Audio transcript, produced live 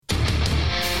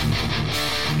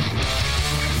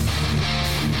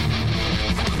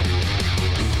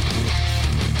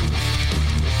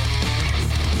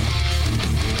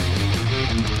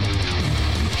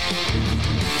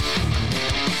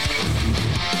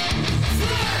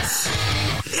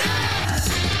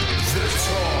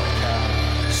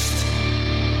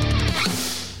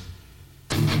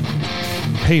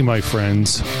Hey, my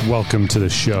friends, welcome to the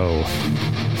show.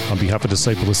 On behalf of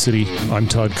Disciple of City, I'm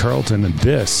Todd Carlton, and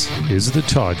this is the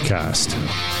Toddcast.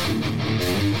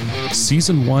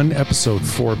 Season 1, Episode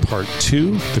 4, Part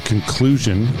 2, the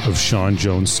conclusion of Shawn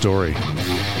Jones' story.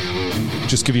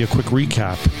 Just give you a quick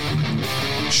recap.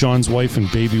 Shawn's wife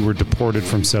and baby were deported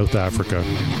from South Africa.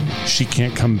 She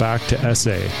can't come back to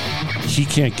SA. He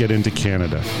can't get into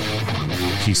Canada.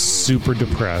 He's super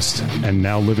depressed and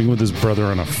now living with his brother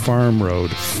on a farm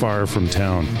road far from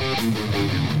town.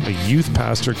 A youth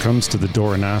pastor comes to the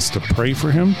door and asks to pray for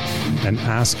him and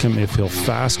ask him if he'll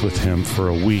fast with him for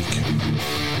a week.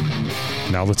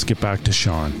 Now let's get back to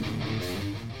Shawn.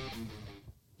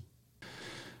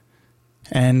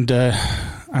 And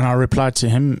I replied to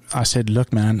him, I said,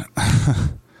 look, man,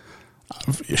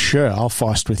 sure, I'll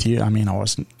fast with you. I mean, I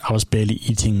was barely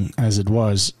eating as it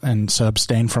was, and so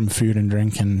abstain from food and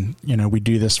drink, and, you know, we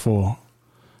do this for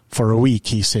a week,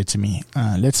 he said to me.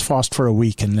 Let's fast for a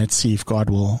week, and let's see if God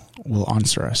will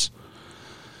answer us.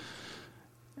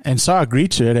 And so I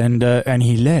agreed to it, and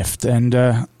he left, and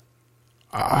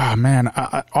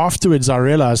afterwards I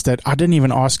realized that I didn't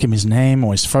even ask him his name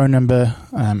or his phone number.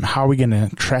 How are we going to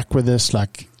track with this?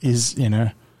 Like,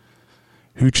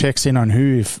 who checks in on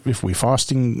who, if we're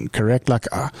fasting correct? Like,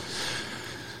 I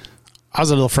was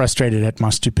a little frustrated at my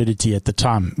stupidity at the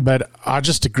time, but I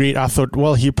just agreed. I thought,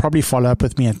 well, he'll probably follow up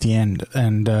with me at the end.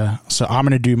 And so I'm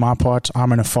going to do my part. I'm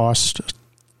going to fast.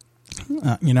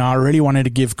 I really wanted to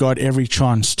give God every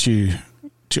chance to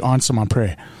answer my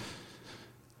prayer.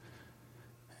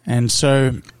 And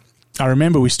so I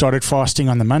remember we started fasting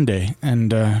on the Monday,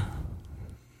 and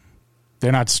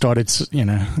then I'd started,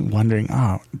 wondering,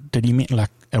 did he mean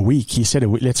like a week? He said,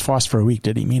 let's fast for a week.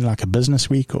 Did he mean like a business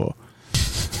week or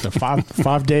the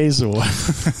five days, or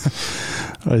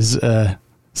was is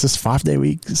this 5-day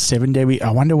week, 7-day week?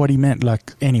 I wonder what he meant.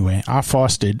 Like, anyway, I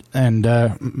fasted, and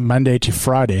Monday to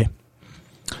Friday,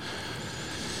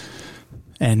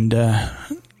 and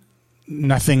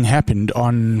nothing happened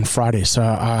on Friday. So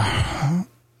a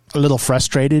little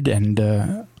frustrated, and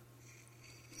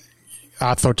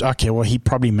I thought, okay, well, he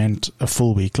probably meant a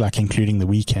full week, like including the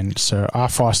weekend. So I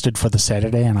fasted for the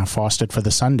Saturday and I fasted for the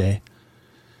Sunday.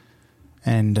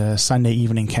 And Sunday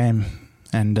evening came,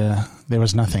 and there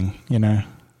was nothing,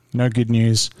 no good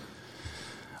news.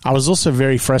 I was also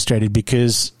very frustrated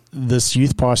because this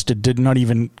youth pastor did not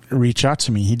even reach out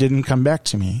to me. He didn't come back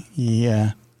to me. He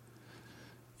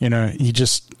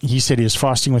said he was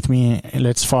fasting with me.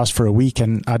 Let's fast for a week,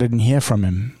 and I didn't hear from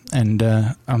him. And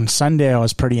on Sunday, I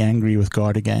was pretty angry with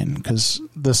God again because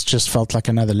this just felt like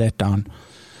another letdown.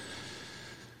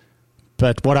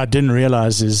 But what I didn't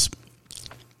realize is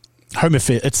Home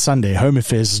Affairs. It's Sunday. Home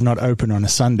Affairs is not open on a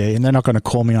Sunday, and they're not going to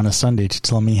call me on a Sunday to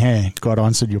tell me, "Hey, God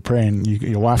answered your prayer, and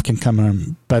your wife can come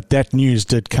home." But that news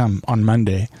did come on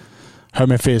Monday.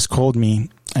 Home Affairs called me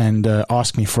and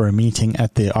asked me for a meeting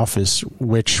at their office,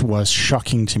 which was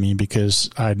shocking to me because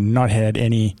I had not had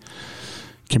any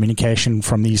communication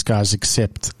from these guys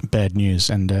except bad news.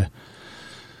 And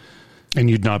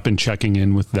you'd not been checking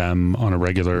in with them on a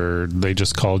regular, they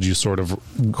just called you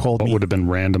called me, would have been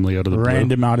randomly out of the blue?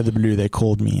 Random out of the blue, they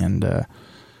called me, and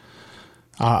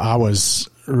I was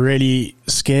really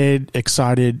scared,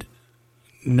 excited,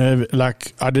 nervous,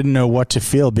 like I didn't know what to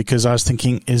feel, because I was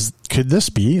thinking, could this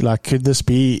be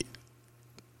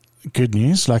good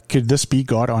news? Like, could this be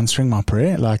God answering my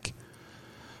prayer? Like,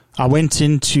 I went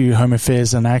into Home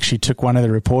Affairs and I actually took one of the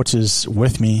reporters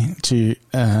with me to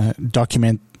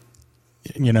document,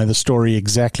 the story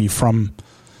exactly from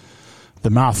the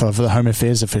mouth of the Home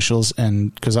Affairs officials,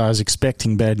 and because I was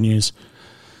expecting bad news.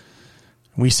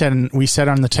 We sat on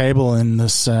the table in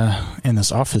this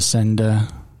office, and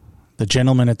the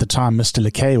gentleman at the time, Mr.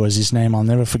 LeKay was his name, I'll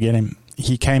never forget him.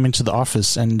 He came into the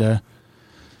office, and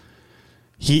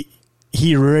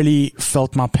he really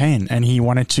felt my pain, and he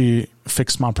wanted to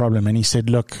fix my problem. And he said,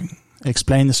 look,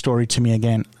 explain the story to me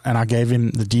again. And I gave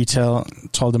him the detail,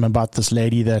 told him about this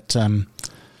lady that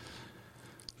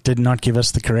did not give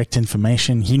us the correct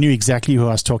information. He knew exactly who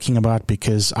I was talking about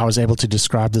because I was able to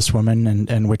describe this woman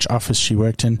and which office she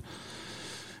worked in.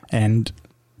 And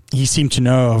he seemed to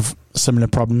know of similar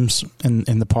problems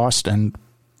in the past. And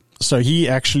so he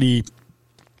actually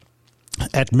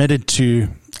admitted to,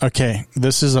 okay,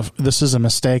 this is a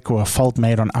mistake or a fault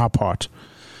made on our part,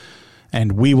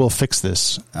 and we will fix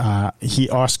this. He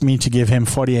asked me to give him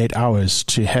 48 hours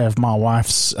to have my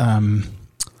wife's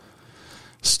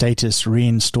status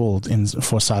reinstalled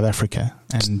for South Africa.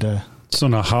 And so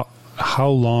now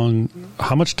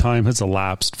how much time has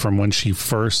elapsed from when she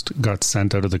first got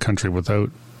sent out of the country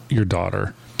without your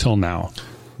daughter till now?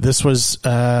 This was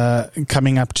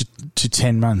coming up to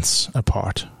 10 months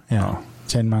apart. Yeah,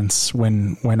 10 months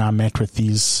when I met with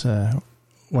these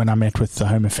when I met with the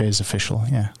Home Affairs official.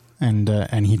 Yeah,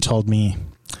 and he told me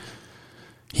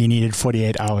he needed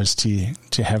 48 hours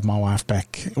to have my wife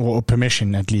back, or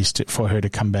permission at least for her to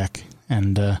come back.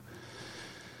 And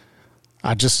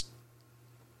I just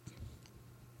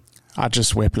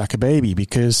wept like a baby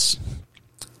because,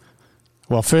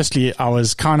 well, firstly, I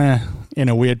was kind of in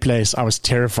a weird place. I was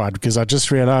terrified because I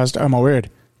just realized, oh my word,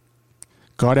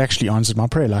 God actually answered my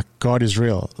prayer. Like, God is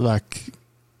real. Like,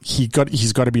 he's got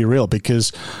to be real,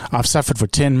 because I've suffered for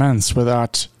 10 months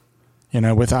without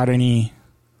any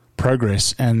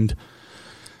progress and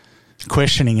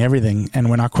questioning everything. And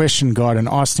when I questioned God and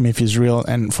asked him if he's real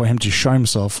and for him to show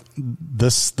himself,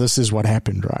 this is what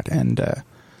happened, right? And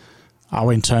I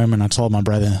went home and I told my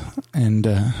brother, and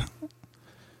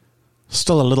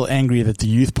still a little angry that the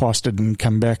youth pastor didn't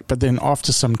come back. But then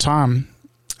after some time,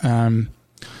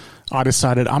 I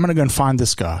decided I'm going to go and find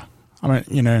this guy.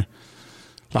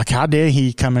 Like, how dare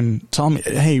he come and tell me,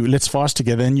 hey, let's fast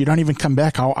together, and you don't even come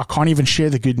back. I can't even share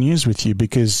the good news with you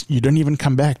because you don't even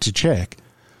come back to check.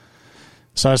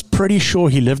 So I was pretty sure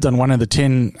he lived on one of the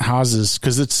 10 houses,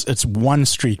 because it's one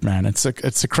street, man. It's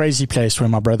a crazy place where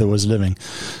my brother was living.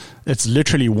 It's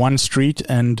literally one street,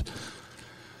 and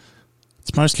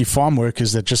it's mostly farm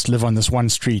workers that just live on this one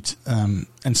street.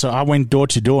 And so I went door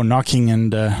to door knocking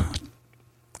and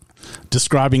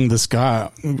describing this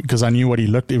guy, because I knew what he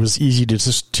looked. It was easy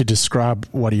to describe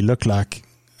what he looked like.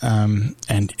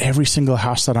 And every single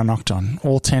house that I knocked on,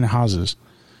 all 10 houses,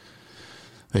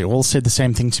 they all said the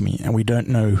same thing to me. And we don't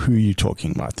know who you're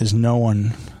talking about. There's no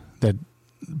one that,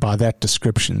 by that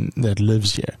description, that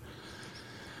lives here.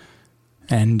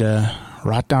 And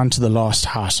right down to the last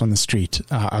house on the street,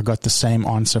 I got the same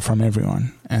answer from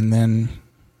everyone. And then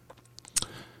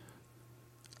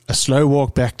a slow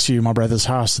walk back to my brother's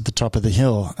house at the top of the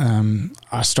hill,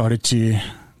 I started to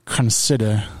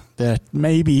consider that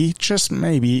maybe, just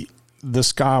maybe,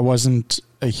 this guy wasn't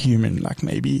a human. Like,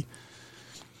 maybe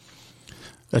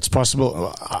it's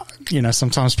possible.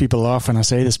 Sometimes people laugh when I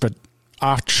say this, but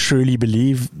I truly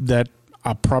believe that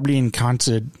I probably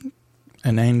encountered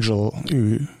an angel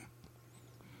who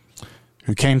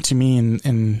came to me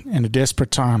in a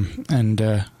desperate time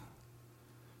and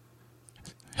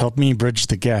helped me bridge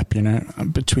the gap,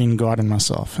 between God and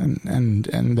myself.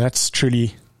 And that's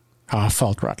truly how I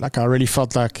felt, right? Like, I really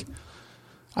felt like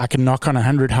I can knock on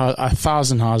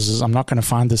 1,000 houses. I'm not going to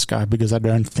find this guy, because I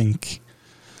think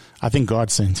God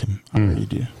sent him. I really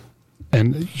do.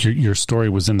 And your story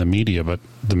was in the media, but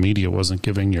the media wasn't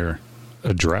giving your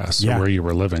address or where you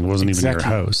were living. It wasn't even your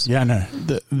house. Yeah, no.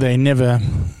 They never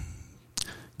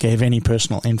gave any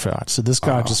personal info out. So this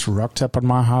guy just rocked up at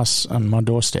my house on my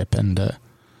doorstep and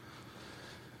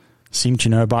seemed to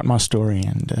know about my story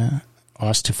and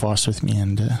asked to fast with me,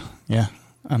 and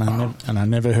I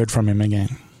never heard from him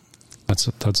again. That's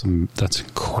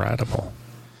incredible.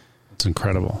 It's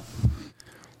incredible.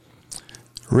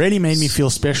 Really made me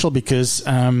feel special, because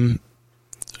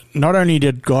not only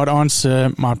did God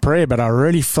answer my prayer, but I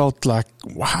really felt like,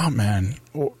 wow, man,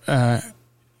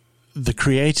 the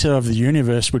creator of the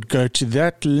universe would go to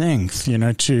that length,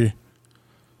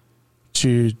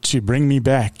 to bring me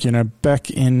back, back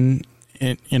into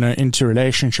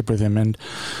relationship with him. And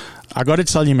I got to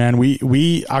tell you, man,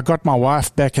 I got my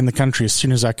wife back in the country as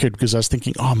soon as I could, because I was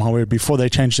thinking, oh my word, before they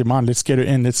change their mind, let's get her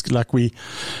in. We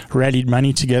rallied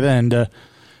money together, and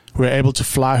we were able to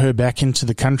fly her back into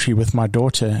the country with my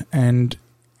daughter. And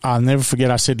I'll never forget,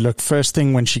 I said, look, first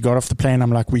thing when she got off the plane, I'm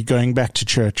like, we're going back to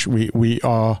church.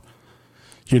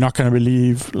 You're not going to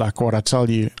believe what I tell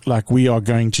you. We are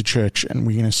going to church and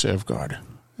we're going to serve God.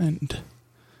 And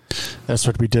that's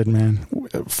what we did, man.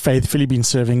 Faithfully been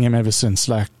serving him ever since,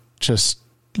 just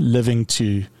living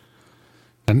to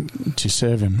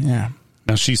serve him. Yeah.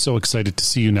 Now, she's so excited to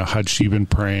see you now. Had she been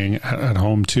praying at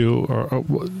home too? Or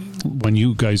when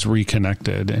you guys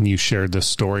reconnected and you shared this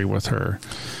story with her?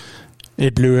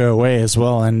 It blew her away as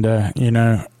well. And,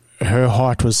 her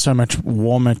heart was so much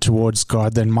warmer towards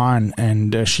God than mine.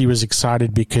 And she was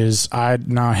excited because I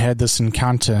now had this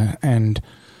encounter, and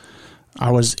I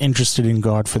was interested in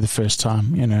God for the first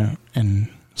time,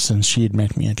 and since she had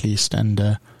met me at least.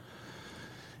 And,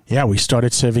 we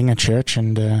started serving at church,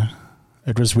 and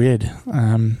it was weird.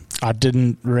 I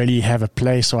didn't really have a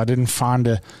place, or I didn't find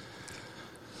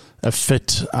a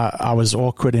fit. I was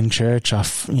awkward in church.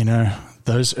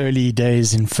 Those early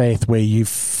days in faith where you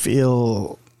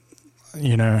feel,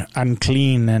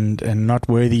 unclean and not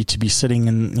worthy to be sitting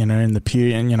in the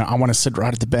pew. And, I want to sit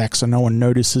right at the back so no one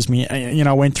notices me.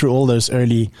 I went through all those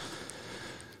early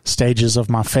stages of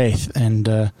my faith,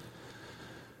 and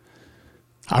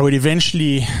I would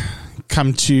eventually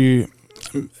come to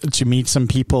meet some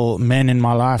people, men in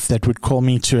my life, that would call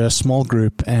me to a small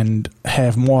group and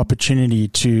have more opportunity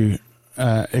to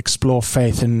explore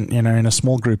faith in a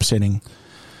small group setting.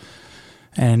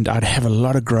 And I'd have a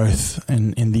lot of growth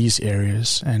in these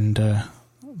areas. And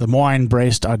the more I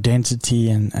embraced identity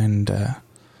and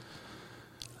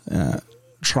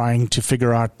trying to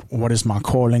figure out what is my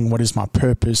calling, what is my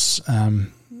purpose,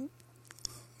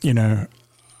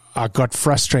 I got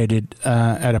frustrated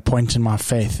at a point in my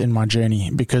faith, in my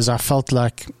journey, because I felt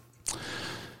like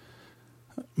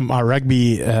my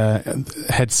rugby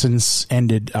had since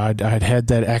ended. I'd had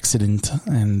that accident,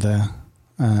 and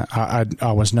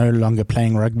I was no longer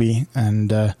playing rugby,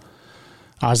 and I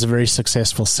was a very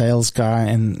successful sales guy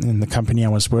in the company I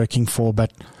was working for,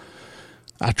 but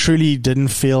I truly didn't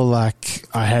feel like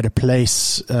I had a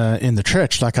place in the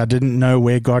church. Like I didn't know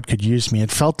where God could use me.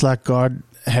 It felt like God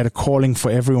had a calling for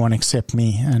everyone except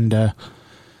me, and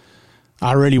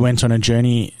I really went on a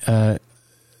journey. I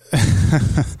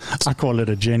call it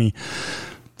a journey,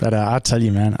 but I tell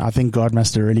you, man, I think God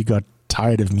must have really got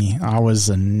tired of me. I was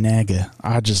a nagger.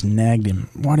 I just nagged him.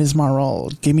 What is my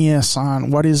role? Give me a sign.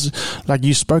 What is, like,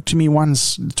 you spoke to me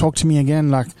once, talk to me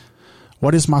again. Like,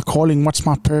 what is my calling? What's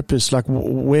my purpose? Like,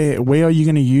 where are you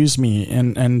going to use me?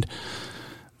 And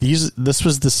this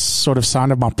was the sort of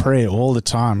sound of my prayer all the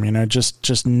time,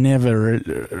 just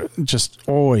never, just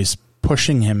always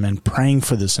pushing him and praying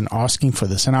for this and asking for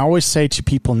this. And I always say to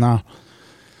people now,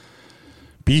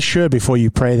 be sure before you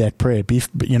pray that prayer,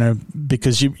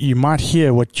 because you might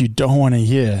hear what you don't want to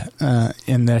hear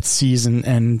in that season,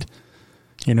 and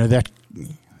that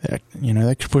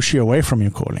could push you away from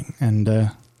your calling. And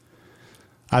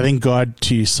I think God,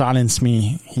 to silence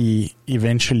me, he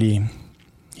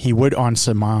would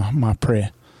answer my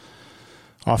prayer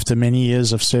after many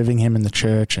years of serving him in the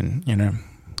church. And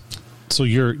so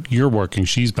you're working,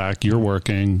 she's back, you're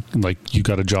working, like you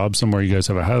got a job somewhere, you guys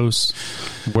have a house,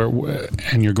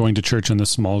 and you're going to church in this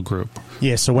small group.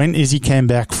 Yeah, so when Izzy came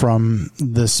back from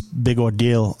this big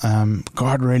ordeal,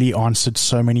 God really answered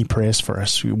so many prayers for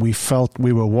us. We felt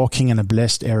we were walking in a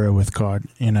blessed era with God.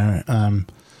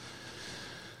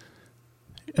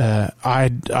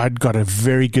 I'd got a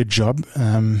very good job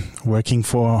working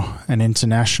for an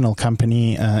international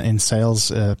company in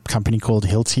sales, a company called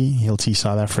Hilti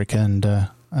South Africa, and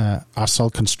I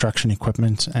sold construction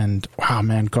equipment. And wow,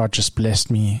 man, God just blessed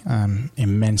me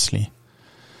immensely.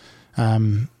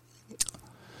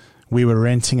 We were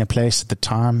renting a place at the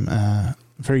time.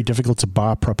 Very difficult to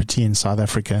buy property in South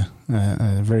Africa.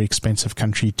 A very expensive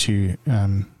country to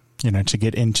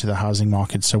get into the housing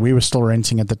market. So we were still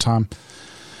renting at the time.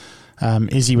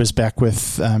 Izzy was back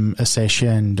with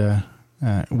Asasia, and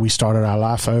we started our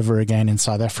life over again in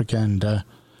South Africa. And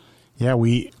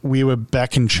we were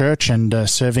back in church and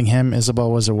serving him.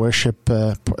 Isabel was a worship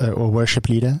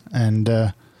leader,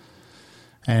 and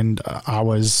I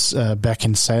was back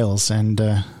in sales. And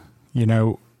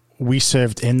we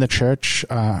served in the church,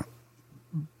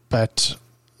 but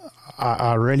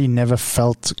I really never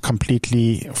felt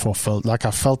completely fulfilled. Like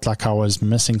I felt like I was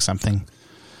missing something.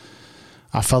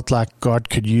 I felt like God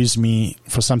could use me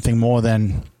for something more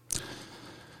than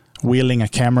wheeling a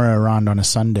camera around on a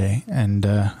Sunday.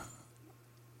 I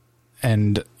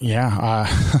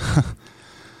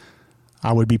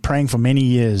would be praying for many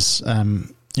years,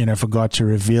 for God to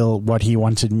reveal what He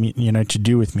wanted me, to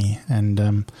do with me.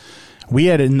 And we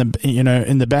had in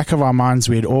the back of our minds,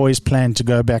 we had always planned to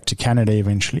go back to Canada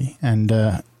eventually. And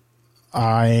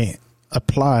I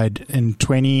applied in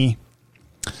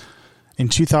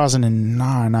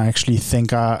 2009, I actually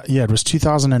think, it was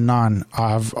 2009,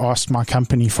 I've asked my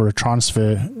company for a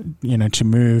transfer, to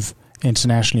move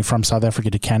internationally from South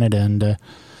Africa to Canada. And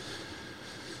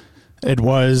it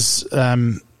was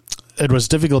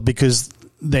difficult because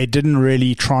they didn't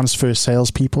really transfer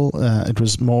salespeople. It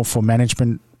was more for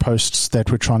management posts that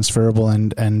were transferable.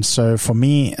 And so for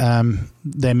me,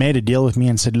 they made a deal with me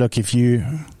and said, look, if you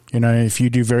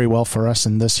do very well for us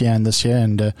in this year, and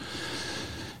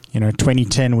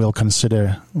 2010 we'll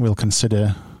consider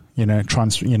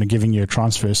giving you a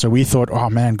transfer. So we thought, oh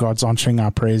man, God's answering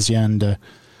our prayers here, and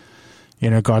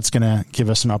God's going to give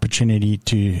us an opportunity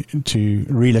to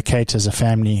relocate as a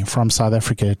family from South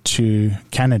Africa to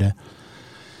Canada.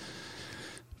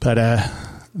 But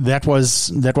that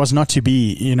was not to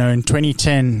be. In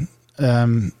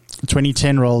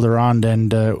 2010 rolled around,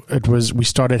 and we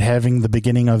started having the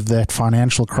beginning of that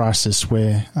financial crisis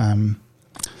where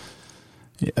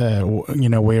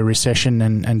where recession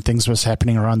and things was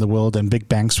happening around the world, and big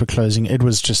banks were closing. It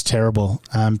was just terrible.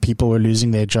 People were losing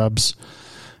their jobs.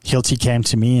 Hilti came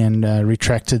to me and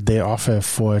retracted their offer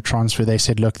for a transfer. They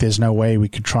said, look, there's no way we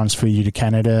could transfer you to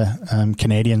Canada.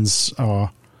 Canadians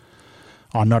are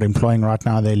not employing right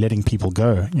now. They're letting people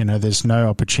go. There's no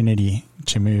opportunity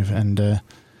to move. And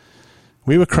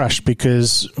we were crushed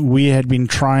because we had been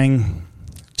trying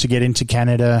to get into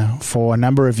Canada for a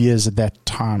number of years at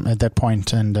that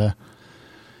point. And,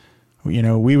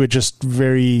 we were just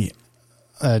very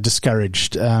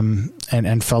discouraged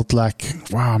and felt like,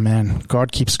 wow, man,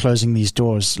 God keeps closing these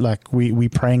doors. Like we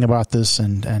praying about this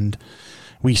and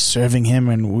we serving him,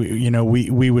 and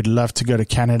we would love to go to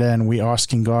Canada, and we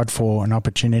asking God for an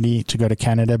opportunity to go to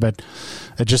Canada, but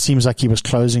it just seems like he was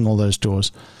closing all those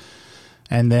doors.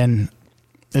 And then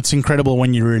it's incredible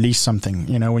when you release something,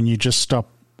 when you just stop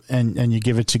and you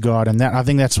give it to God. And I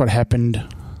think that's what happened.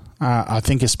 I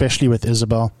think especially with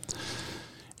Isabel,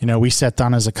 we sat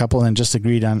down as a couple and just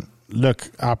agreed on, look,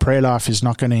 our prayer life is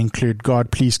not going to include, God,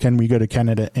 please, can we go to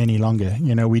Canada any longer?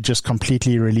 We just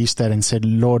completely released that and said,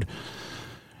 Lord,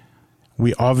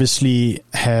 we obviously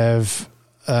have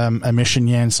a mission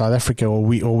here in South Africa, or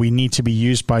we need to be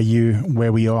used by you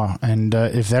where we are. And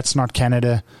if that's not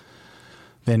Canada,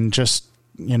 then just,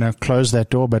 close that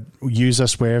door, but use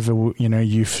us wherever,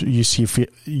 you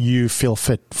feel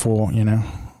fit for,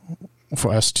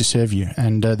 for us to serve you.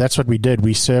 And that's what we did.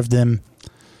 We served them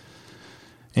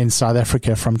in South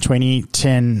Africa from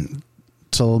 2010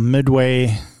 till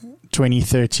midway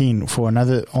 2013. For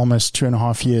another almost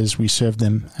 2.5 years, we served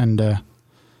them. And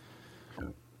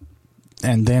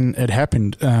then it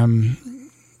happened.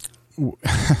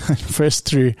 First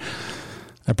through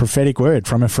a prophetic word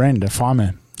from a friend, a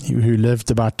farmer, who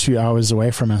lived about 2 hours away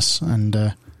from us.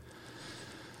 And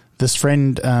this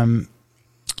friend,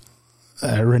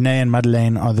 Renee and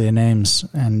Madeleine are their names.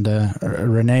 And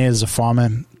Renee is a farmer.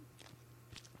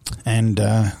 And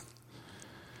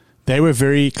they were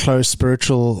very close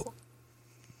spiritual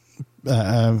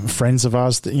friends of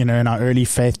ours. In our early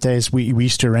faith days, we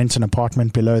used to rent an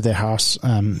apartment below their house.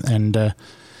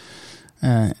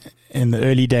 In the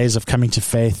early days of coming to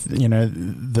faith,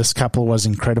 this couple was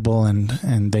incredible,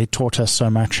 and they taught us so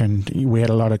much, and we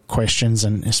had a lot of questions,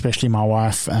 and especially my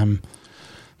wife.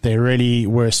 They really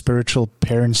were spiritual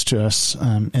parents to us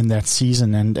in that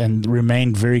season, and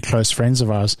remained very close friends of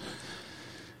ours.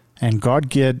 And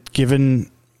God had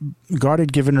given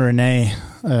Renee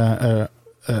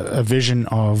a vision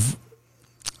of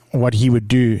what he would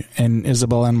do in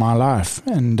Isabel and my life.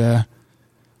 And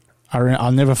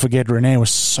I'll never forget, Renee was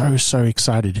so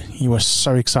excited. He was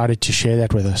so excited to share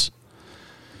that with us.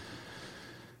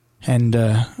 And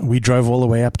we drove all the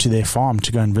way up to their farm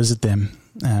to go and visit them.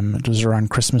 It was around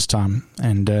Christmas time.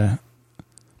 And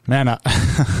man,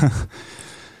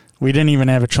 we didn't even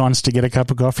have a chance to get a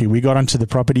cup of coffee. We got onto the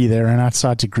property there and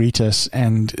outside to greet us,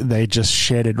 and they just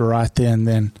shared it right there and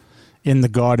then in the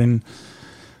garden.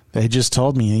 They just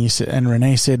told me, and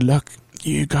Renee said, look,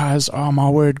 you guys, oh my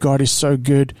word, God is so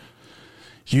good.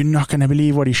 You're not going to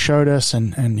believe what he showed us.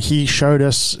 And he showed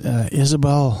us,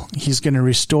 Isabel, he's going to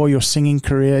restore your singing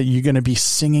career. You're going to be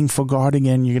singing for God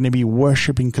again. You're going to be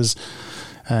worshiping, because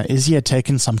Izzy had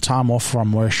taken some time off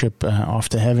from worship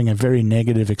after having a very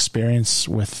negative experience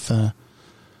with a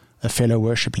fellow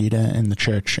worship leader in the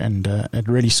church. And it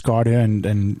really scarred her,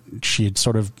 and she had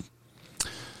sort of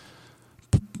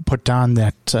put down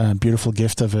that beautiful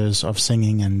gift of hers of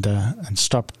singing, and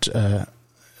stopped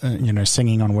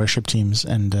singing on worship teams.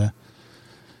 And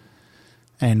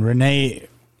Renee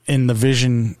in the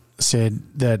vision said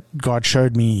that God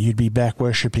showed me you'd be back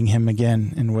worshiping him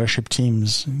again in worship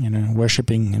teams,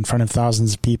 worshiping in front of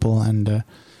thousands of people. And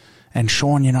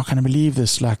Shawn, you're not going to believe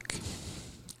this. Like,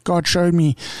 God showed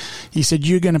me, he said,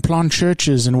 you're going to plant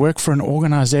churches and work for an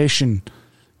organization,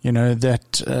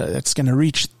 that's going to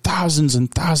reach thousands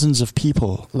and thousands of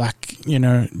people, like,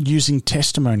 using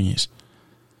testimonies.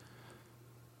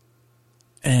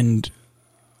 And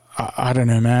I don't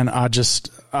know, man. I just,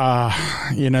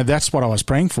 that's what I was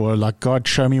praying for. Like, God,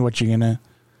 show me what you're going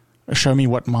to, show me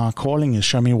what my calling is.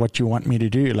 Show me what you want me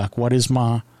to do. Like, what is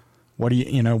my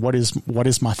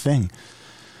thing?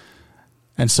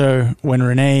 And so when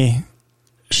Renee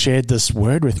shared this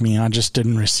word with me, I just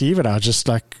didn't receive it. I was just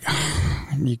like,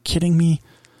 are you kidding me?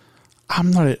 I'm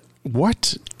not,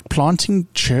 what? Planting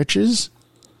churches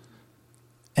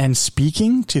and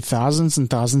speaking to thousands and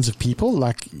thousands of people?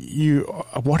 Like,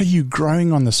 what are you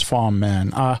growing on this farm,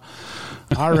 man? I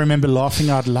remember laughing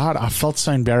out loud. I felt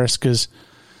so embarrassed because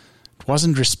it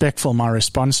wasn't respectful, my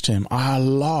response to him. I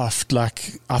laughed,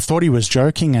 like, I thought he was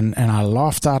joking, and I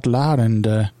laughed out loud.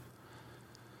 And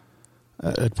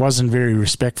it wasn't very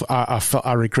respectful.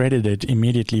 I regretted it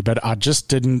immediately, but I just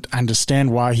didn't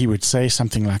understand why he would say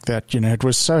something like that. It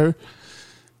was so,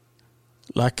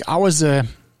 like, I was a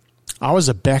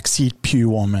backseat pew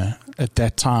warmer at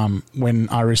that time when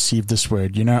I received this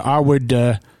word. I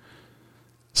would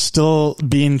still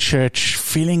be in church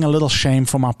feeling a little shame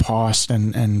for my past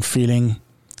and feeling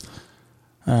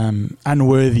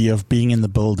unworthy of being in the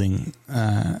building,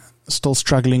 still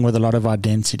struggling with a lot of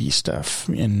identity stuff,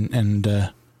 and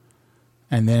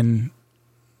then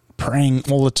praying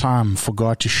all the time for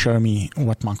God to show me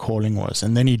what my calling was.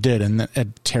 And then he did, and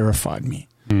it terrified me.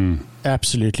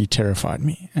 Absolutely terrified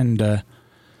me. And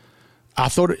I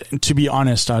thought, to be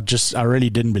honest, I really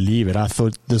didn't believe it. I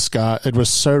thought this guy, it was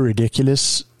so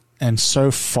ridiculous and so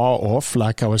far off.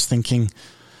 Like, I was thinking,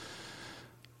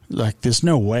 like, there's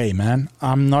no way, man.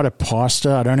 I'm not a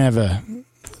pastor. I don't have a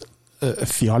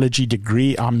theology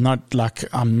degree. I'm not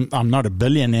a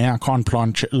billionaire. I can't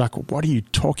plant. Like, what are you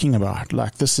talking about?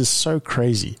 Like, this is so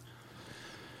crazy.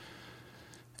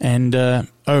 And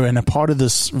and a part of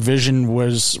this vision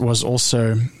was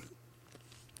also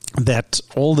that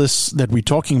all this that we're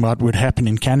talking about would happen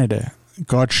in Canada.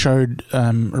 God showed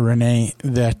Renee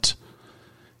that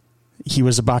he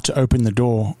was about to open the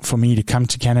door for me to come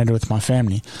to Canada with my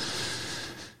family.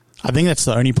 I think that's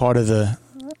the only part of the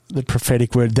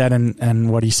prophetic word, that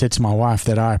and what he said to my wife,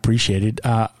 that I appreciated.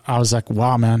 I was like,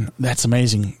 wow, man, that's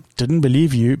amazing. Didn't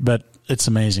believe you, but it's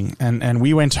amazing. And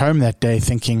we went home that day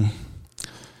thinking,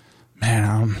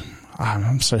 man,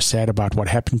 I'm so sad about what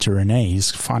happened to Renee. He's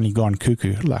finally gone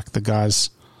cuckoo. Like, the guy's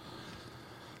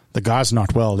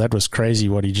not well. That was crazy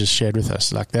what he just shared with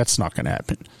us. Like, that's not going to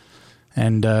happen.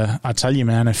 And I tell you,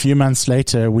 man, a few months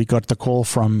later, we got the call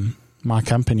from my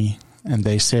company, and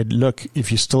they said, look, if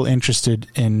you're still interested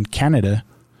in Canada,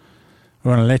 we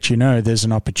want to let you know there's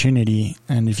an opportunity,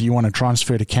 and if you want to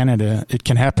transfer to Canada, it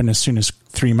can happen as soon as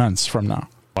 3 months from now.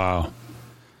 Wow.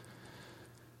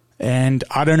 And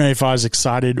I don't know if I was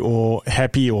excited or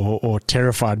happy or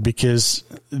terrified, because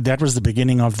that was the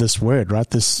beginning of this word, right?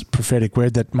 This prophetic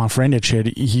word that my friend had shared.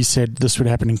 He said this would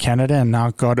happen in Canada, and now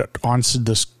God answered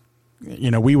this.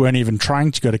 We weren't even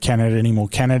trying to go to Canada anymore.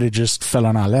 Canada just fell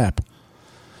on our lap.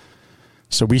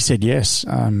 So we said yes,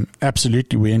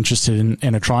 absolutely. We're interested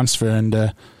in a transfer, and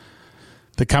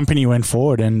the company went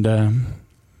forward, and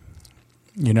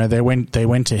they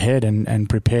went ahead and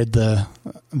prepared the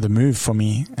move for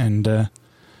me, and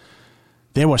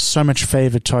there was so much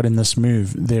favor, Todd, in this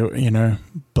move. There,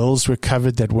 bills were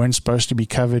covered that weren't supposed to be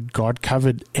covered. God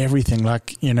covered everything,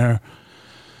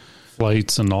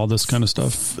 flights and all this kind of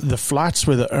stuff. The flights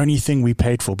were the only thing we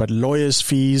paid for, but lawyers'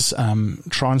 fees,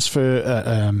 transfer,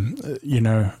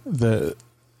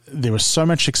 there was so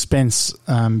much expense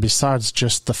besides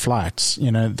just the flights.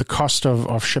 The cost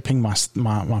of shipping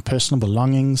my personal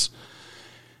belongings,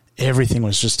 everything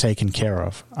was just taken care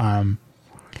of.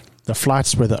 The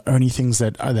flights were the only things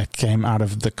that came out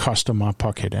of the cost of my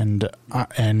pocket, and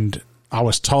I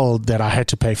was told that I had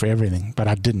to pay for everything, but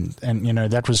I didn't. And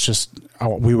that was just,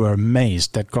 we were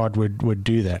amazed that God would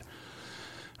do that.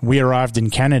 We arrived in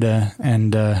Canada,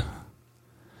 and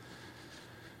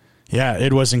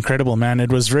it was incredible, man.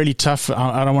 It was really tough.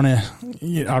 I don't want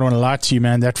to lie to you,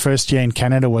 man. That first year in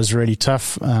Canada was really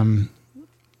tough. I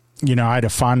had to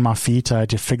find my feet. I had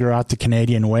to figure out the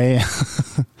Canadian way.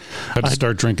 Had to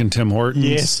start drinking Tim Hortons.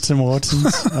 Yes, Tim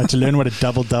Hortons. I had to learn what a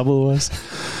double-double was.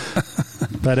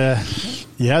 But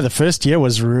the first year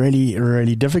was really,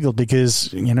 really difficult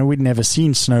because we'd never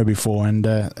seen snow before. And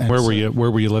where were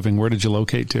you living? Where did you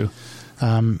locate to?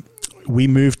 We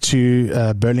moved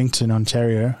to Burlington,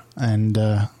 Ontario, and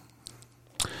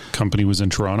company was in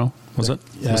Toronto. Was it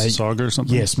Mississauga or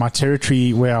something? Yes, my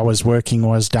territory where I was working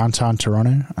was downtown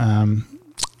Toronto.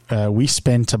 We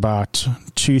spent about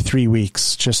 2-3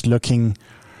 weeks just looking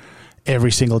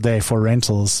every single day for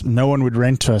rentals. No one would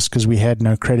rent to us because we had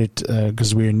no credit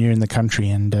because we were new in the country,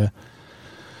 and I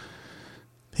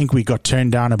think we got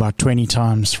turned down about 20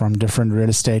 times from different real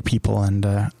estate people, and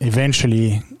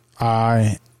eventually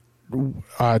I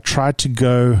tried to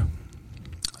go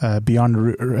beyond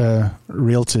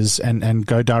realtors and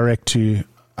go direct to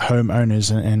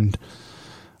homeowners, and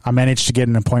I managed to get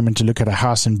an appointment to look at a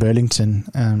house in Burlington.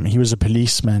 He was a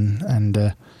policeman,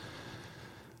 and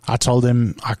I told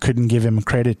him I couldn't give him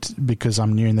credit because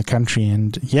I'm new in the country,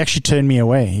 and he actually turned me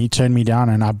away. He turned me down,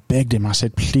 and I begged him. I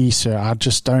said, please, sir, I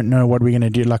just don't know what we're going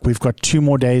to do. Like, we've got 2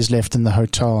 more days left in the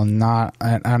hotel, and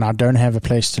I don't have a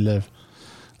place to live.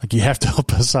 Like, you have to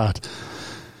help us out.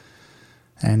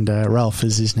 And Ralph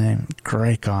is his name.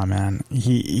 Great guy, man.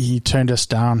 He turned us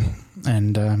down.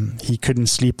 and he couldn't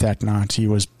sleep that night. He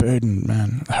was burdened,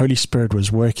 man. The Holy Spirit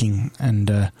was working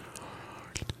and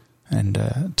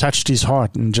touched his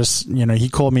heart, and just, he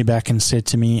called me back and said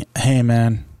to me, "Hey,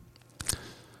 man,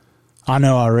 I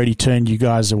know I already turned you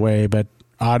guys away, but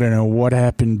I don't know what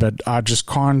happened, but I just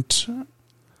can't,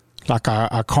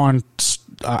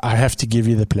 I have to give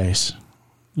you the place,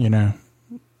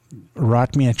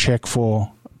 write me a check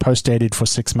post-dated for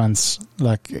 6 months,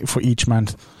 for each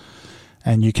month,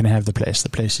 and you can have the place. The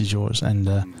place is yours." And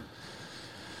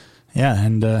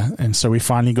and so we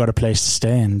finally got a place to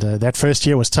stay. And that first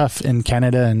year was tough in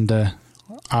Canada. And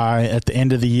I, at the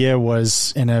end of the year,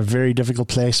 was in a very difficult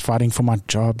place, fighting for my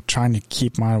job, trying to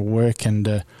keep my work.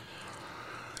 And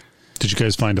did you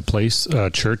guys find a place,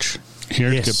 church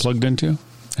here to get plugged into?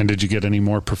 And did you get any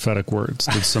more prophetic words?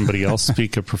 Did somebody else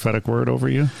speak a prophetic word over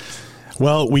you?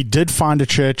 Well, we did find a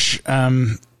church.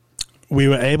 We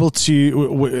were able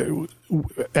to.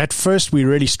 At first, we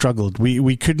really struggled.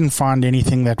 We couldn't find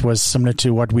anything that was similar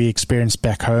to what we experienced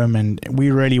back home, and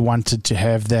we really wanted to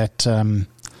have that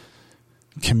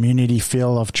community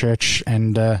feel of church.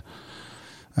 And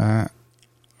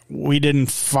we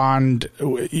just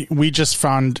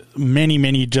found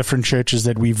many different churches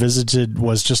that we visited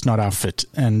was just not our fit.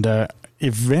 And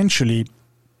eventually,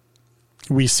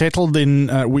 we settled in.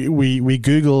 We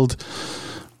Googled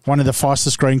one of the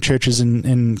fastest growing churches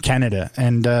in Canada,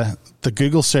 and the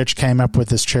Google search came up with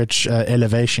this church,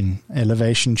 Elevation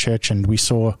Church, and we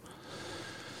saw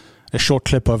a short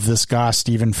clip of this guy,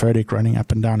 Stephen Furtick, running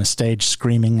up and down a stage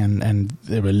screaming, and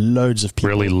there were loads of people.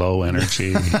 Really low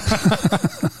energy.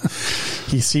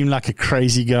 He seemed like a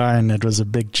crazy guy, and it was a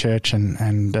big church,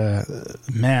 and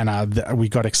we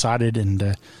got excited,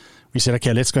 and we said,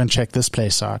 okay, let's go and check this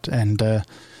place out. And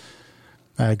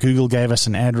Google gave us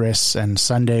an address, and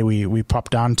Sunday we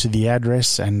popped down to the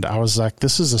address, and I was like,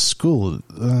 this is a school.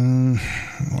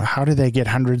 How do they get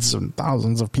hundreds and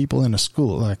thousands of people in a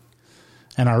school?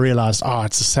 And I realized,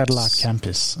 it's a satellite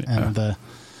campus. Yeah.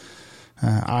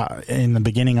 And in the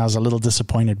beginning, I was a little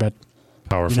disappointed, but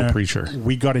powerful preacher.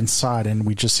 We got inside, and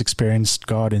we just experienced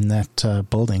God in that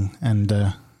building, and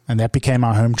that became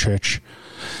our home church.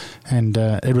 And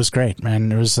it was great,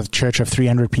 man. It was a church of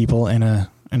 300 people in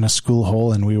a school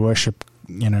hall, and we worship,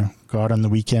 God on the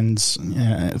weekends,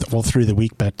 all through the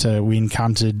week. But we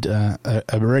encountered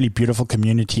a really beautiful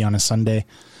community on a Sunday,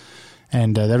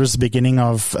 and that was the beginning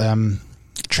of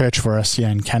church for us here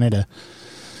in Canada.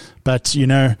 But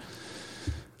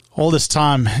all this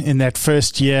time in that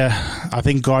first year, I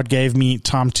think God gave me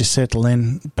time to settle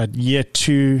in. But year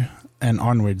 2 and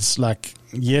onwards,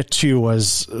 year 2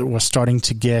 was starting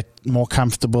to get more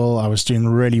comfortable. I was doing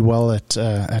really well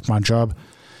at my job.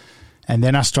 And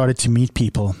then I started to meet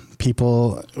people.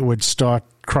 People would start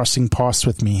crossing paths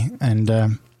with me, and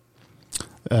the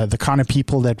kind of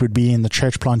people that would be in the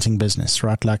church planting business,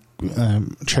 right?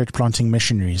 Church planting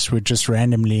missionaries would just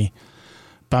randomly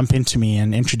bump into me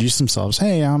and introduce themselves.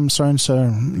 Hey, I'm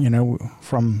so-and-so,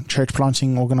 from church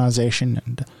planting organization.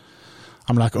 And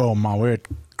I'm like, oh, my word,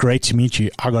 great to meet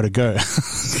you. I got to go.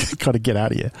 Got to get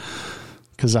out of here.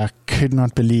 Because I could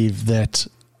not believe that.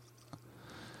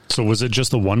 So was it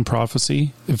just the one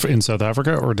prophecy in South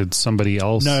Africa, or did somebody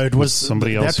else? No, it was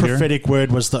somebody else. That prophetic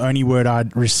word was the only word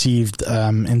I'd received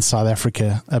in South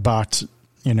Africa about,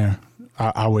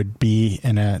 I would be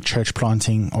in a church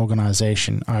planting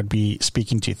organization. I'd be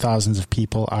speaking to thousands of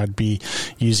people. I'd be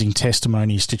using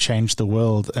testimonies to change the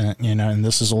world, and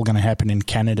this is all going to happen in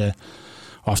Canada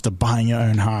after buying your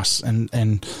own house.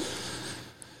 And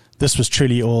this was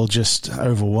truly all just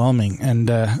overwhelming.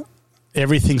 And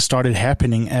everything started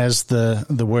happening as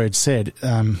the word said.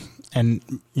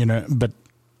 But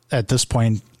at this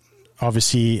point,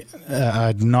 obviously,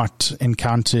 I'd not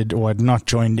encountered or had not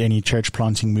joined any church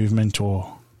planting movement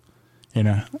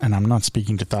and I'm not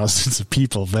speaking to thousands of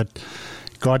people, but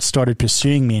God started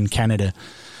pursuing me in Canada.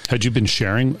 Had you been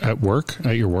sharing at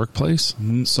your workplace,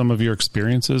 some of your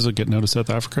experiences of getting out of South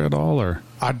Africa at all? Or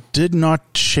I did not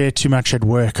share too much at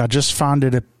work. I just found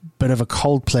it a bit of a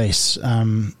cold place.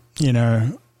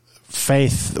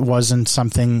 Faith wasn't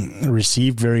something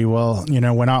received very well.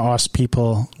 When I asked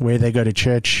people where they go to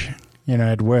church,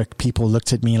 at work, people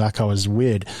looked at me like I was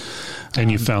weird.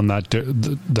 And you found that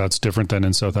that's different than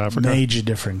in South Africa? Major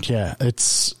different, yeah.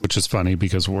 Which is funny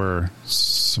because we're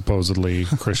supposedly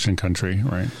a Christian country,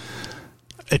 right?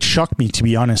 It shocked me, to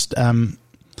be honest.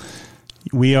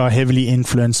 We are heavily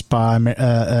influenced by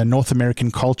North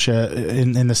American culture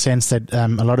in the sense that a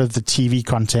lot of the TV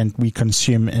content we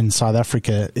consume in South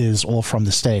Africa is all from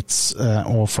the States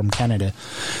or from Canada.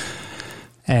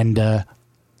 And,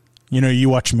 you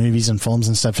watch movies and films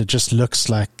and stuff, it just looks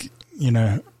like,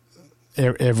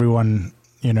 everyone,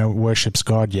 worships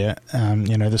God. Yeah.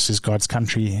 This is God's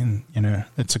country, and,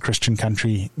 it's a Christian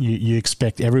country. You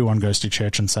expect everyone goes to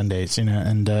church on Sundays,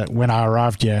 and when I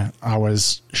arrived here, I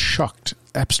was shocked,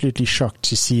 absolutely shocked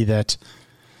to see that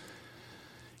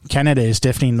Canada is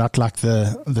definitely not like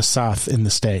the South in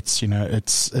the States.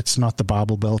 It's not the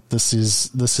Bible Belt. This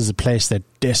is a place that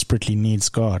desperately needs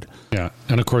God. Yeah,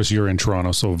 and of course you're in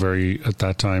Toronto, so at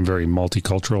that time very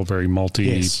multicultural, very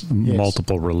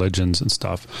multiple religions and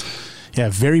stuff. Yeah,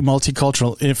 very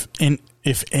multicultural.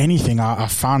 If anything, I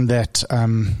found that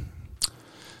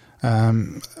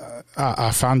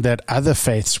I found that other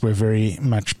faiths were very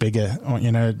much bigger.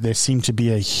 There seemed to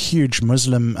be a huge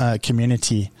Muslim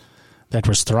community that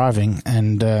was thriving,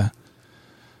 and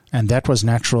that was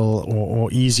natural or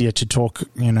easier to talk,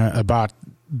 about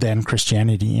than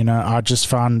Christianity. I just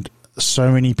found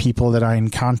so many people that I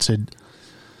encountered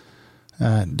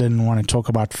didn't want to talk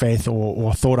about faith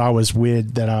or thought I was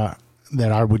weird that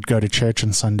I would go to church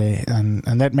on Sunday, and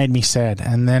that made me sad.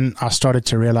 And then I started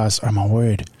to realize, oh my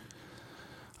word,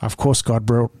 of course God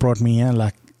brought me here.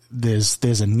 Like there's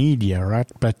a need here, right?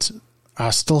 But I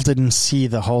still didn't see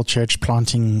the whole church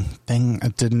planting thing.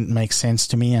 It didn't make sense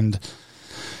to me. And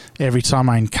every time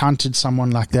I encountered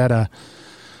someone like that,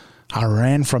 I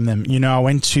ran from them. I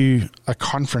went to a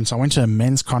conference. I went to a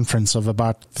men's conference of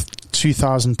about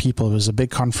 2,000 people. It was a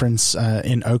big conference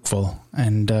in Oakville.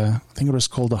 And I think it was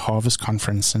called the Harvest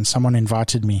Conference. And someone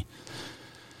invited me.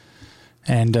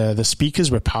 And the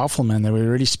speakers were powerful, man. They were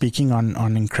really speaking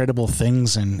on incredible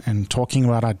things and talking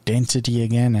about identity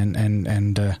again.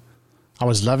 And I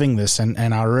was loving this, and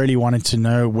I really wanted to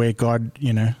know where God,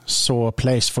 saw a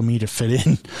place for me to fit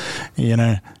in,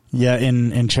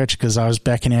 in church, because I was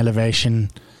back in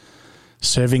Elevation,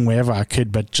 serving wherever I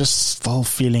could, but just still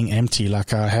feeling empty,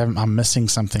 like I'm missing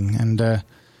something. And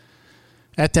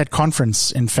at that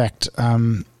conference, in fact,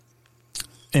 in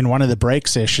one of the break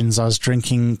sessions, I was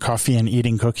drinking coffee and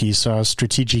eating cookies, so I was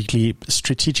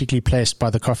strategically placed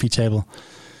by the coffee table,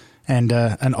 and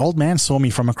an old man saw me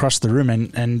from across the room,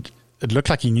 and it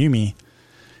looked like he knew me.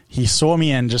 He saw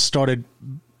me and just started,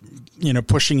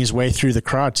 pushing his way through the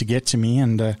crowd to get to me.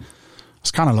 And I was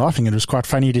kind of laughing. It was quite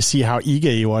funny to see how eager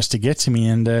he was to get to me.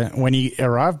 And when he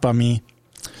arrived by me,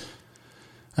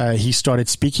 he started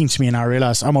speaking to me, and I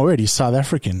realized, I'm already South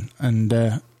African. And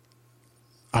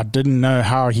I didn't know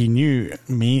how he knew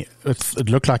me. It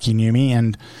looked like he knew me.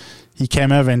 And he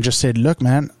came over and just said, look,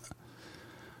 man,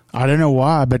 I don't know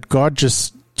why, but God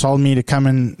just told me to come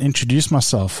and introduce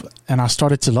myself. And I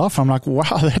started to laugh. I'm like,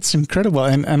 wow, that's incredible.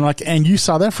 And you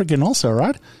South African also,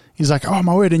 right? He's like, oh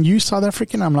my word, and you South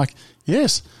African? I'm like,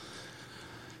 yes.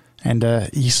 And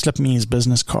he slipped me his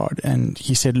business card, and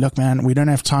he said, look, man, we don't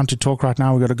have time to talk right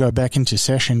now. We've got to go back into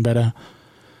session, but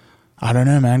I don't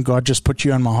know, man, God just put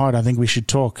you on my heart. I think we should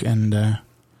talk. And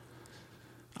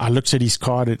I looked at his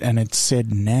card, and it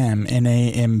said NAM,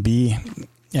 N-A-M-B,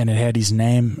 and it had his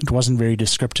name. It wasn't very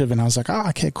descriptive, and I was like, oh,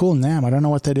 okay, cool, NAM. I don't know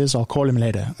what that is. I'll call him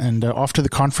later. And after the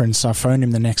conference, I phoned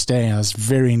him the next day. I was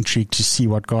very intrigued to see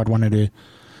what God wanted to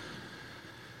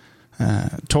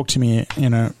talk to me,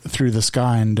 through this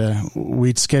guy. And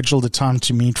we'd scheduled a time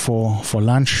to meet for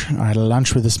lunch. I had a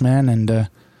lunch with this man, and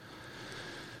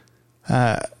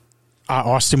I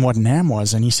asked him what NAM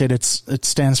was, and he said it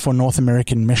stands for North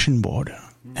American Mission Board.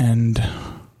 And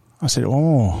I said,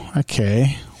 oh,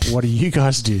 okay, what do you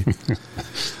guys do?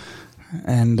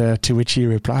 And to which he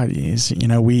replied is,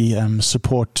 we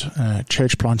support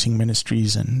church planting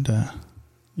ministries, and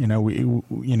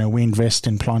we invest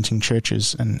in planting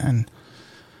churches. And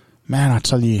man, I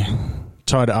tell you,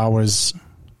 Todd, I was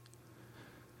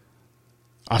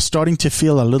starting to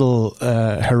feel a little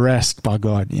harassed by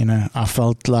God. I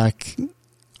felt like,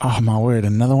 oh my word,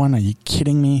 another one? Are you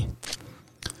kidding me?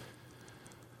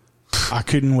 I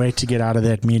couldn't wait to get out of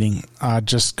that meeting. I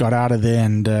just got out of there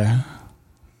and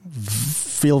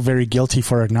feel very guilty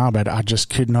for it now, but I just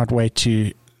could not wait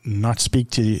to not speak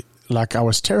to, like, I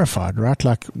was terrified, right?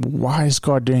 Like, why is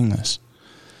God doing this?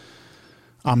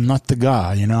 I'm not the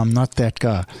guy, I'm not that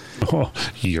guy. Oh,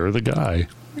 you're the guy.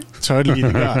 Totally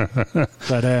the guy.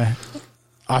 But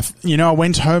I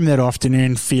went home that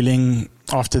afternoon feeling,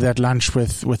 after that lunch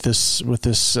with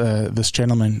this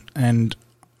gentleman, and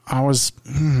I was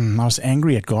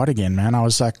angry at God again, man. I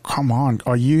was like, come on,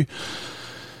 are you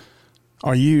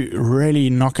really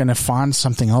not going to find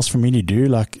something else for me to do?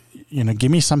 Like,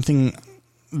 give me something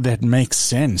that makes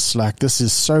sense. Like, this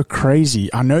is so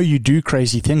crazy. I know you do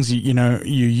crazy things. You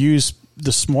use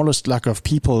the smallest of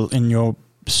people in your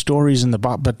stories in the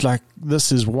Bible, but like,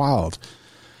 this is wild.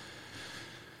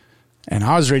 And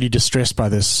I was really distressed by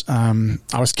this. I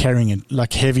was carrying it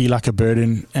like heavy, like a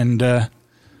burden. And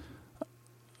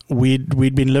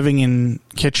we'd been living in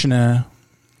Kitchener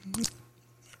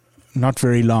not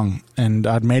very long. And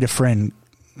I'd made a friend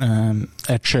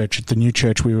at church, at the new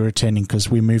church we were attending, because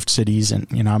we moved cities. And,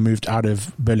 I moved out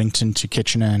of Burlington to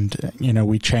Kitchener. And,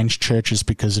 we changed churches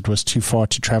because it was too far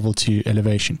to travel to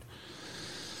Elevation.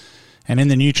 And in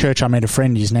the new church, I made a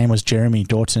friend. His name was Jeremy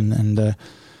Doughton.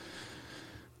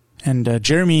 And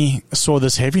Jeremy saw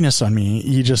this heaviness on me.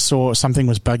 He just saw something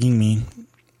was bugging me.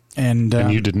 And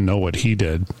you didn't know what he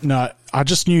did. No, I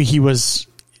just knew he was...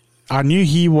 I knew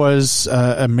he was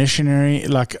a missionary.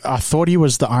 Like, I thought he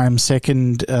was the I Am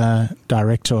Second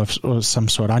director of some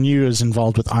sort. I knew he was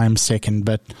involved with I Am Second,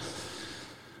 but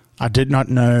I did not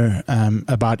know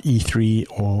about E3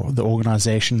 or the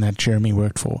organization that Jeremy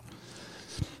worked for.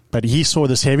 But he saw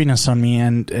this heaviness on me,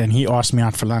 and he asked me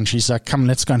out for lunch. He's like, come,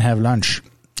 let's go and have lunch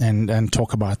and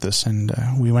talk about this. And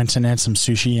we went and had some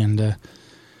sushi, and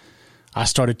I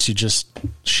started to just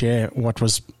share what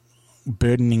was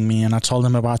burdening me. And I told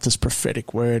him about this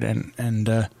prophetic word and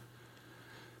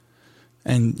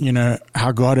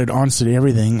how God had answered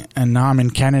everything. And now I'm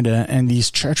in Canada, and these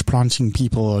church planting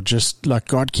people are just like,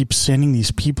 God keeps sending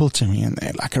these people to me, and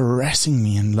they're like harassing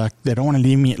me, and like they don't want to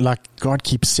leave me. Like, God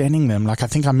keeps sending them. Like, I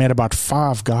think I met about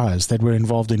 5 guys that were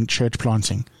involved in church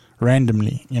planting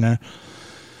randomly,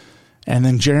 And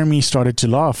then Jeremy started to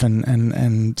laugh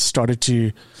and started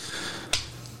to,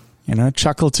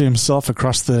 chuckle to himself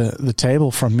across the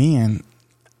table from me. And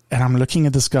I'm looking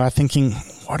at this guy thinking,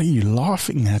 what are you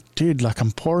laughing at, dude? Like,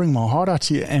 I'm pouring my heart out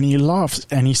to you. And he laughs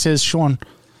and he says, Shawn,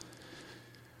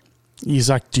 he's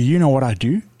like, do you know what I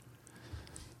do?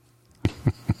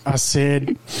 I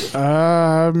said,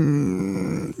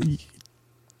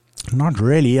 not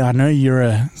really. I know you're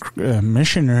a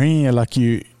missionary, like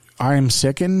I Am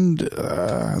Second,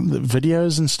 the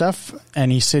videos and stuff.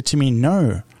 And he said to me,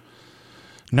 no,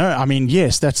 I mean,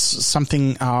 yes, that's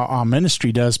something our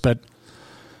ministry does, but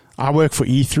I work for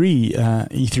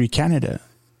E3 Canada.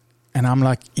 And I'm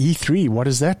like, E3, what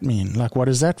does that mean? Like, what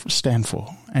does that stand for?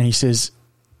 And he says,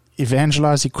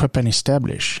 evangelize, equip, and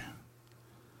establish.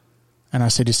 And I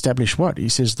said, establish what? He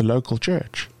says, the local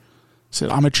church. I said,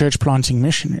 I'm a church planting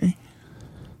missionary.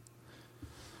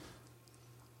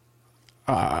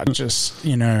 I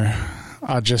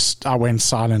went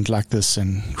silent like this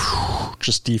and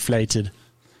just deflated.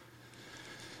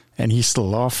 And he's still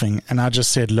laughing. And I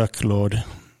just said, look, Lord,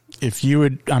 if you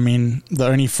would, the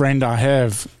only friend I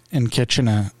have in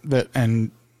Kitchener,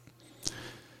 and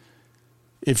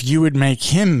if you would make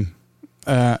him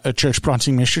a church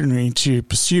planting missionary to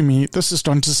pursue me, this is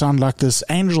starting to sound like this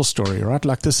angel story, right?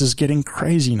 Like, this is getting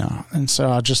crazy now. And so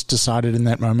I just decided in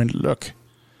that moment, look,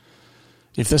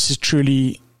 if this is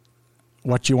truly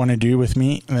what you want to do with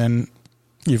me, then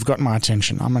you've got my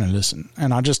attention. I'm going to listen.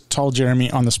 And I just told Jeremy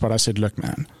on the spot, I said, look,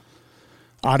 man,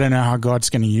 I don't know how God's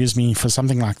going to use me for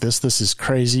something like this. This is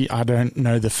crazy. I don't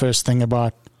know the first thing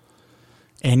about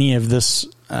any of this.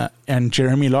 And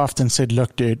Jeremy laughed and said,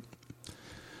 look, dude,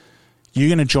 you're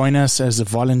going to join us as a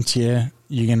volunteer.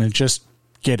 You're going to just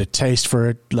get a taste for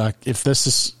it. Like, if this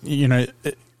is, you're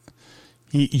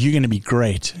going to be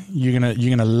great. You're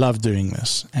going to love doing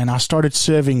this. And I started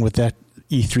serving with that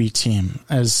E3 team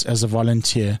as a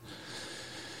volunteer.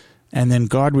 And then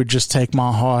God would just take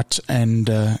my heart and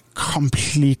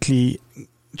completely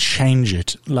change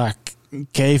it. Like,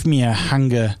 gave me a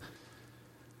hunger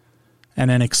and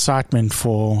an excitement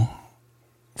for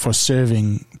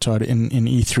serving, Todd, in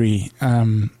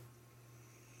E3,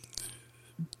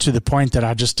 to the point that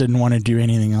I just didn't want to do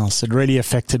anything else. It really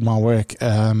affected my work.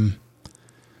 It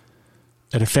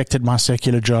affected my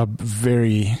secular job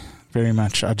very, very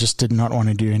much. I just did not want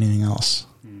to do anything else.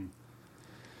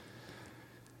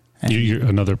 You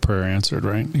another prayer answered,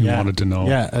 right? You wanted to know.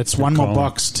 Yeah, it's one more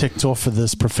box ticked off of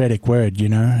this prophetic word,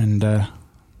 and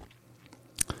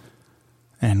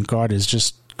God has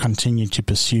just continued to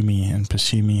pursue me,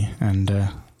 and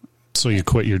so you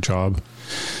quit your job.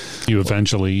 You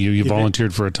eventually you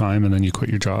volunteered for a time, and then you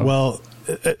quit your job. Well,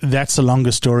 that's a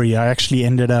longer story. I actually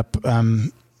ended up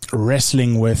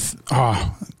wrestling with,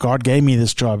 God gave me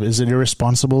this job. Is it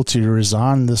irresponsible to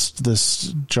resign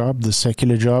this job, the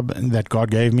secular job that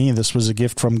God gave me? This was a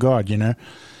gift from God,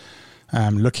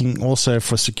 looking also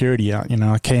for security.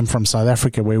 I came from South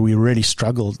Africa where we really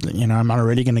struggled. Am I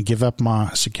really going to give up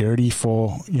my security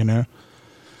for,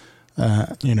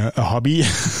 a hobby,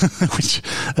 which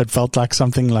it felt like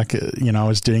something like, I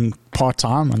was doing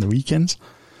part-time on the weekends.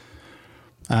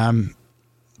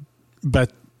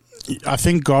 But I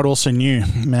think God also knew,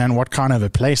 man, what kind of a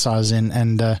place I was in.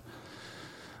 And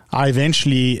I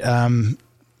eventually I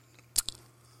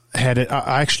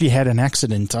actually had an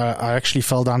accident. I actually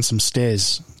fell down some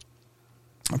stairs.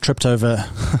 I tripped over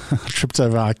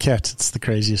our cat. It's the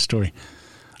craziest story.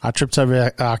 I tripped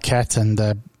over our cat and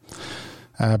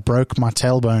broke my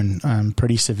tailbone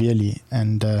pretty severely,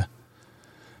 and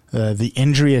the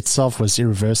injury itself was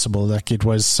irreversible. Like, it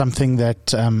was something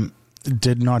that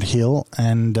did not heal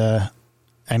and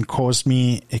caused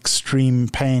me extreme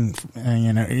pain.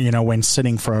 When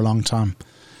sitting for a long time,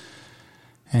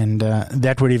 and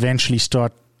that would eventually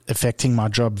start affecting my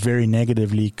job very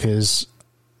negatively, because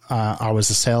I was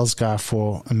a sales guy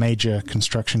for a major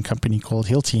construction company called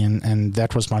Hilti, and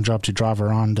that was my job, to drive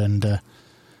around and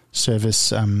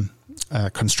service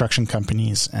construction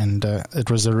companies, and it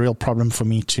was a real problem for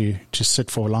me to sit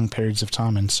for long periods of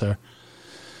time, and so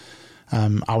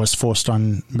I was forced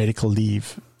on medical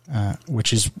leave,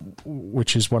 which is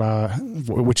what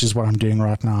I'm doing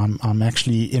right now. I'm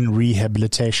actually in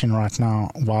rehabilitation right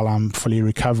now while I'm fully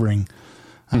recovering,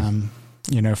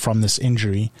 from this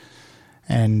injury,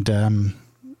 and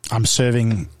I'm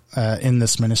serving in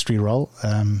this ministry role.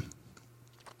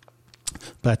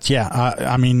 But yeah,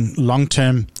 I mean, long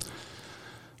term,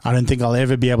 I don't think I'll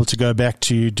ever be able to go back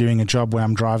to doing a job where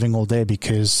I'm driving all day,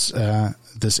 because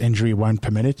this injury won't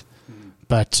permit it.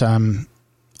 But I'm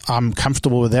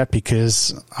comfortable with that,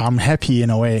 because I'm happy in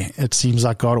a way. It seems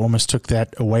like God almost took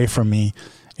that away from me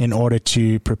in order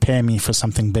to prepare me for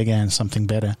something bigger and something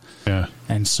better. Yeah.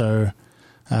 And so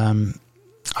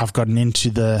I've gotten into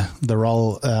the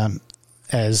role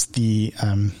as the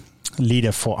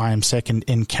leader for I Am Second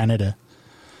in Canada.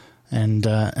 And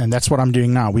that's what I'm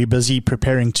doing now. We're busy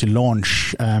preparing to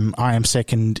launch I Am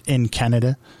Second in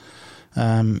Canada.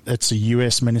 It's a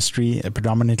U.S. ministry,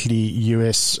 predominantly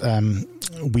U.S.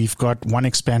 We've got one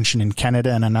expansion in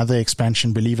Canada and another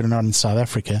expansion, believe it or not, in South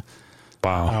Africa.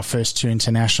 Wow. Our first two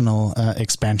international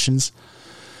expansions.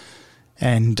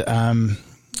 And I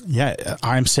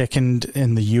Am Second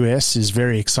in the U.S. is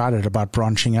very excited about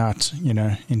branching out,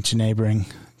 into neighboring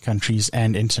countries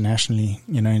and internationally,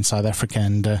 in South Africa,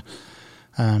 and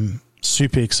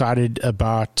super excited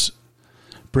about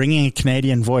bringing a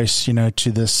Canadian voice,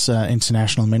 to this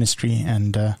international ministry,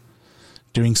 and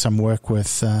doing some work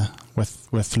with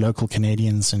local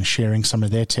Canadians and sharing some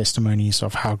of their testimonies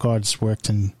of how God's worked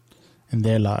in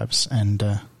their lives. And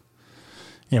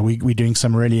we're doing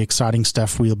some really exciting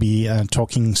stuff. We'll be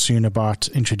talking soon about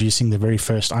introducing the very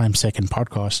first I Am Second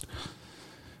podcast,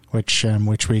 which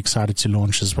we're excited to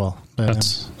launch as well. But,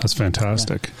 that's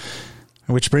fantastic.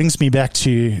 Yeah. Which brings me back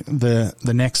to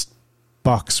the next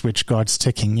box which God's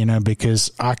ticking,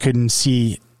 because I couldn't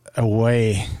see a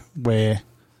way where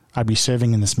I'd be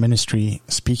serving in this ministry,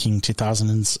 speaking to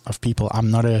thousands of people.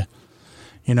 I'm not a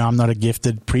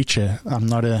gifted preacher. I'm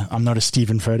not a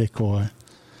Stephen Furtick or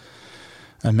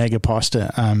a mega pastor.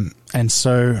 And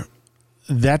so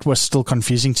that was still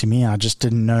confusing to me. I just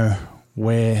didn't know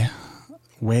where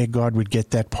God would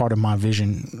get that part of my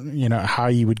vision, how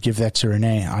he would give that to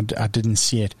Renee. I didn't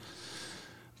see it.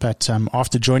 But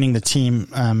after joining the team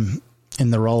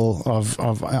in the role of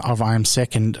I Am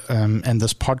Second and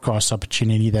this podcast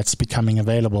opportunity that's becoming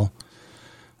available,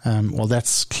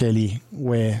 that's clearly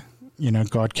where,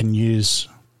 God can use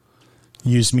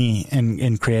me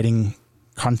in creating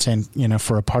content,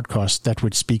 for a podcast that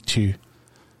would speak to,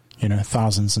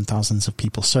 thousands and thousands of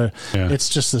people. So It's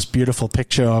just this beautiful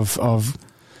picture of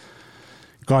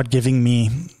God giving me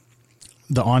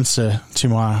the answer to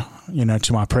my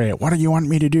prayer. What do you want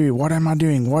me to do? What am I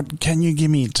doing? What can you give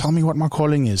me? Tell me what my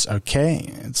calling is. Okay,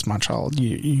 it's my child.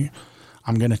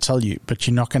 I'm going to tell you, but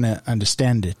you're not going to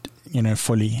understand it,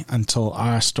 fully until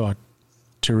I start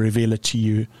to reveal it to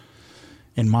you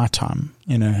in my time,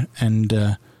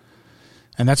 and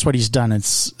that's what he's done.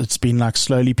 It's been like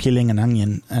slowly peeling an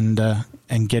onion and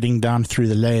getting down through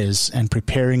the layers and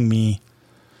preparing me,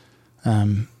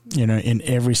 in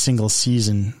every single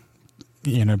season,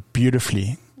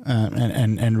 beautifully,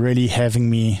 and really having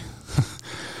me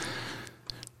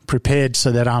prepared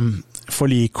so that I'm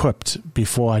fully equipped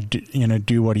before I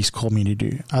do what he's called me to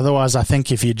do. Otherwise, I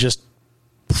think if he'd just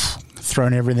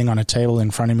thrown everything on a table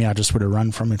in front of me, I just would have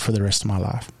run from it for the rest of my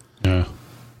life. Yeah.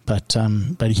 But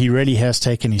he really has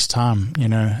taken his time,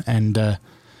 and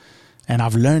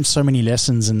I've learned so many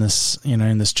lessons in this,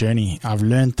 in this journey. I've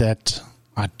learned that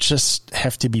I just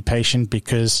have to be patient,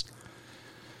 because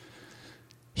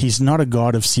he's not a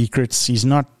God of secrets. He's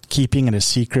not keeping it a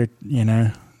secret,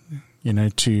 to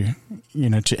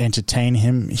entertain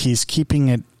him. He's keeping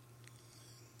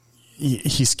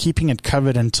it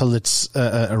covered until it's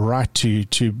a right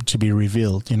to be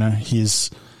revealed. He's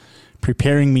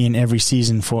preparing me in every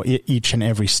season for each and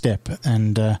every step.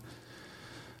 And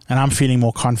I'm feeling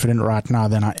more confident right now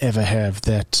than I ever have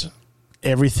that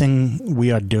everything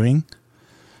we are doing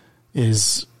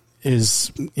is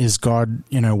God,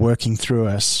 working through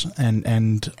us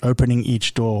and opening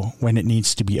each door when it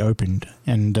needs to be opened.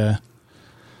 And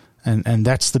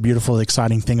that's the beautiful,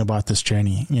 exciting thing about this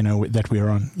journey, that we're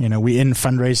on. We're in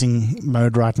fundraising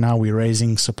mode right now. We're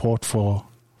raising support for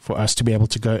us to be able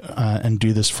to go and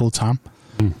do this full time.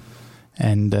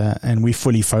 And we're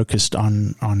fully focused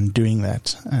on doing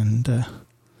that. And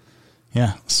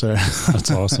so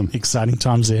that's awesome. Exciting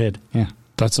times ahead. Yeah.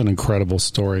 That's an incredible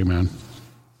story, man.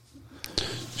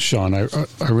 Shawn, I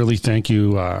really thank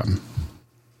you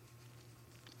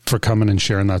for coming and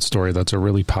sharing that story. That's a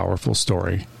really powerful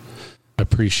story. I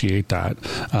appreciate that.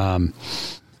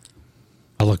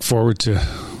 I look forward to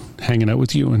hanging out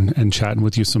with you and chatting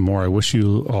with you some more. I wish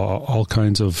you all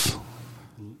kinds of,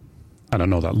 I don't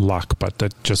know that luck, but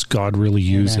that just God really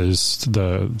uses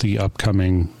the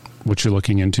upcoming, what you're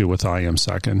looking into with I Am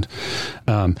Second.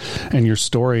 And your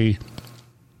story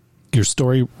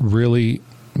really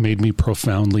made me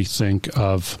profoundly think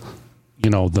of,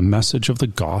 the message of the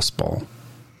gospel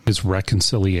is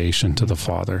reconciliation to the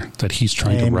Father, that he's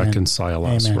trying to reconcile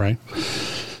us, right?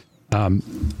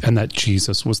 And that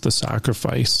Jesus was the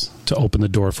sacrifice to open the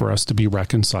door for us to be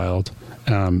reconciled.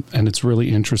 And it's really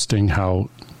interesting how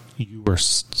you were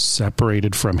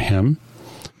separated from him,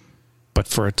 but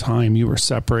for a time you were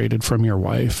separated from your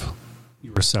wife.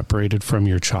 You were separated from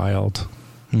your child.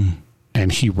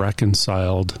 And he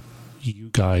reconciled you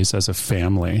guys as a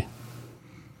family,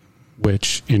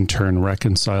 which in turn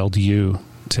reconciled you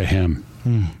to him.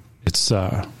 It's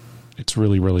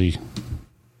really, really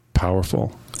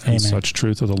powerful. And such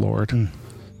truth of the Lord.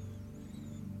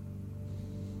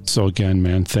 So again,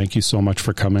 man, thank you so much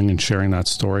for coming and sharing that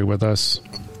story with us.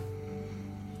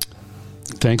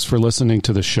 Thanks for listening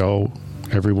to the show,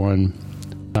 everyone.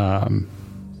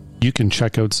 You can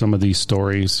check out some of these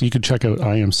stories. You can check out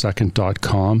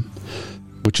iamsecond.com,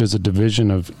 which is a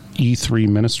division of E3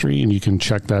 Ministry, and you can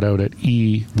check that out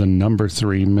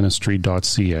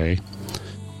at3ministry.ca.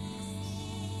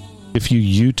 If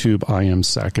you YouTube I Am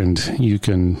Second, you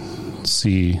can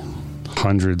see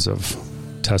hundreds of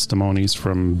testimonies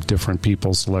from different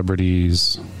people,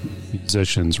 celebrities,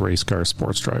 musicians, race car,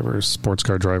 sports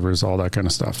car drivers, all that kind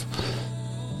of stuff.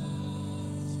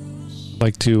 I'd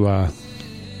like to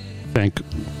thank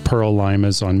Pearl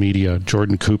Limas on media,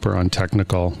 Jordan Cooper on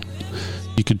technical.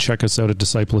 You can check us out at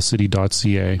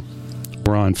disciplescity.ca.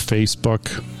 We're on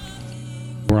Facebook.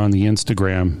 We're on the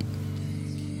Instagram.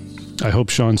 I hope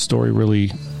Shawn's story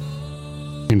really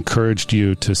encouraged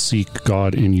you to seek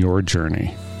God in your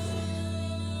journey.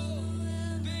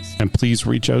 And please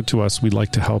reach out to us. We'd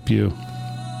like to help you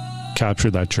capture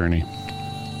that journey.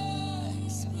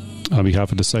 On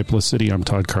behalf of Disciple City, I'm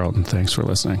Todd Carlton. Thanks for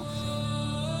listening.